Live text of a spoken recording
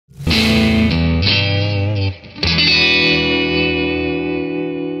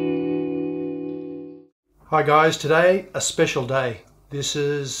Hi guys, today a special day. This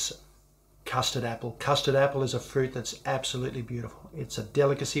is custard apple. Custard apple is a fruit that's absolutely beautiful. It's a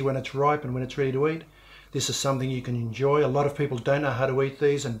delicacy when it's ripe and when it's ready to eat. This is something you can enjoy. A lot of people don't know how to eat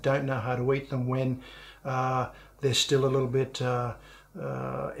these and don't know how to eat them when they're still a little bit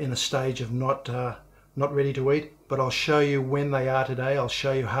in a stage of not ready to eat. But I'll show you when they are today. I'll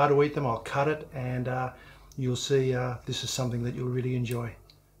show you how to eat them. I'll cut it and you'll see this is something that you'll really enjoy.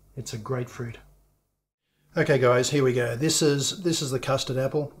 It's a great fruit. Okay guys, here we go. This is the custard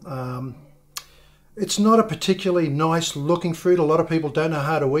apple. It's not a particularly nice looking fruit. A lot of people don't know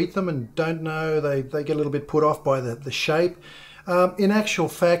how to eat them and don't know, they get a little bit put off by the shape. In actual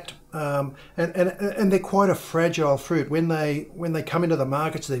fact, and they're quite a fragile fruit. When they come into the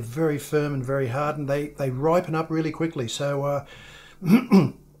markets, they're very firm and very hard, and they ripen up really quickly. So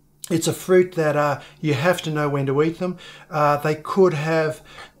it's a fruit that you have to know when to eat them. They could have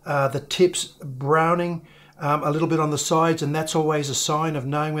the tips browning a little bit on the sides, and that's always a sign of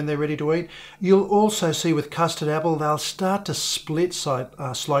knowing when they're ready to eat. You'll also see with custard apple, they'll start to split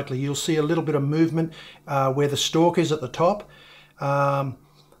slightly. You'll see a little bit of movement where the stalk is at the top. I'm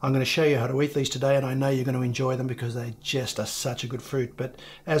going to show you how to eat these today, and I know you're going to enjoy them because they just are such a good fruit. But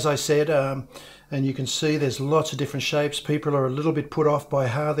as I said, and you can see there's lots of different shapes. People are a little bit put off by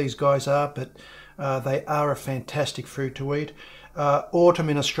how these guys are, but they are a fantastic fruit to eat.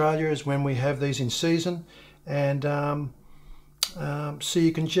 Autumn in Australia is when we have these in season. And so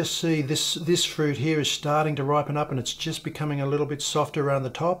you can just see this fruit here is starting to ripen up, and it's just becoming a little bit softer around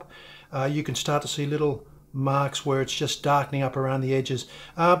the top. You can start to see little marks where it's just darkening up around the edges.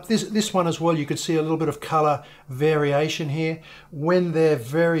 This one as well, you can see a little bit of color variation here. When they're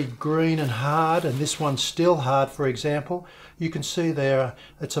very green and hard, and this one's still hard, for example, you can see there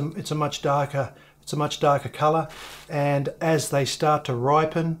it's a much darker color, and as they start to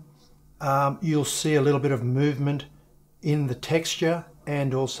ripen, you'll see a little bit of movement in the texture,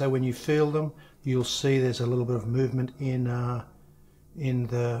 and also when you feel them, you'll see there's a little bit of movement in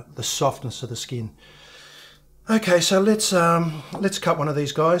the softness of the skin. Okay, so let's cut one of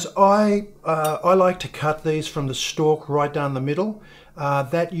these guys. I like to cut these from the stalk right down the middle.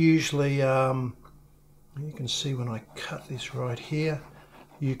 That usually, you can see when I cut this right here,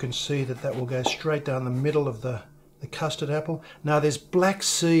 you can see that will go straight down the middle of the custard apple. Now there's black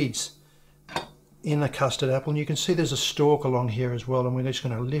seeds in the custard apple, and you can see there's a stalk along here as well, and we're just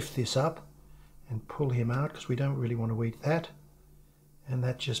going to lift this up and pull him out because we don't really want to eat that, and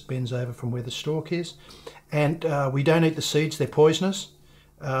that just bends over from where the stalk is. And we don't eat the seeds, they're poisonous,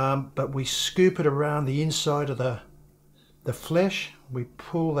 but we scoop it around the inside of the flesh. We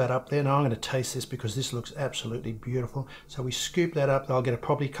pull that up there. Now I'm going to taste this because this looks absolutely beautiful. So we scoop that up. I'll get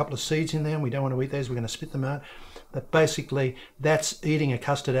probably a couple of seeds in there, and we don't want to eat those. We're going to spit them out. But basically that's eating a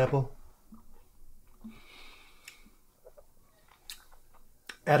custard apple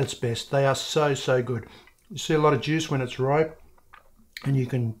at its best. They are so good. You see a lot of juice when it's ripe, and you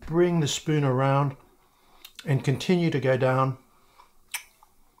can bring the spoon around and continue to go down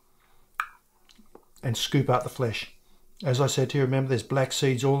and scoop out the flesh. As I said to you, remember there's black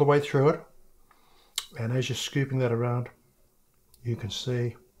seeds all the way through it, and as you're scooping that around, you can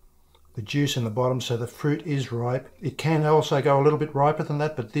see the juice in the bottom, so the fruit is ripe. It can also go a little bit riper than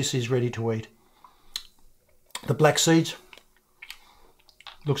that, but this is ready to eat. The black seeds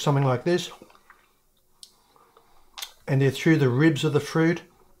look something like this, and they're through the ribs of the fruit.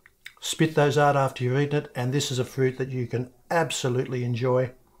 Spit those out after you've eaten it, and this is a fruit that you can absolutely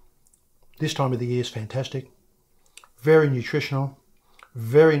enjoy. This time of the year is fantastic, very nutritional,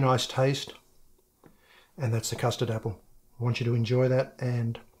 very nice taste, and that's the custard apple. I want you to enjoy that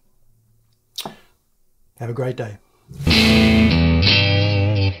and have a great day.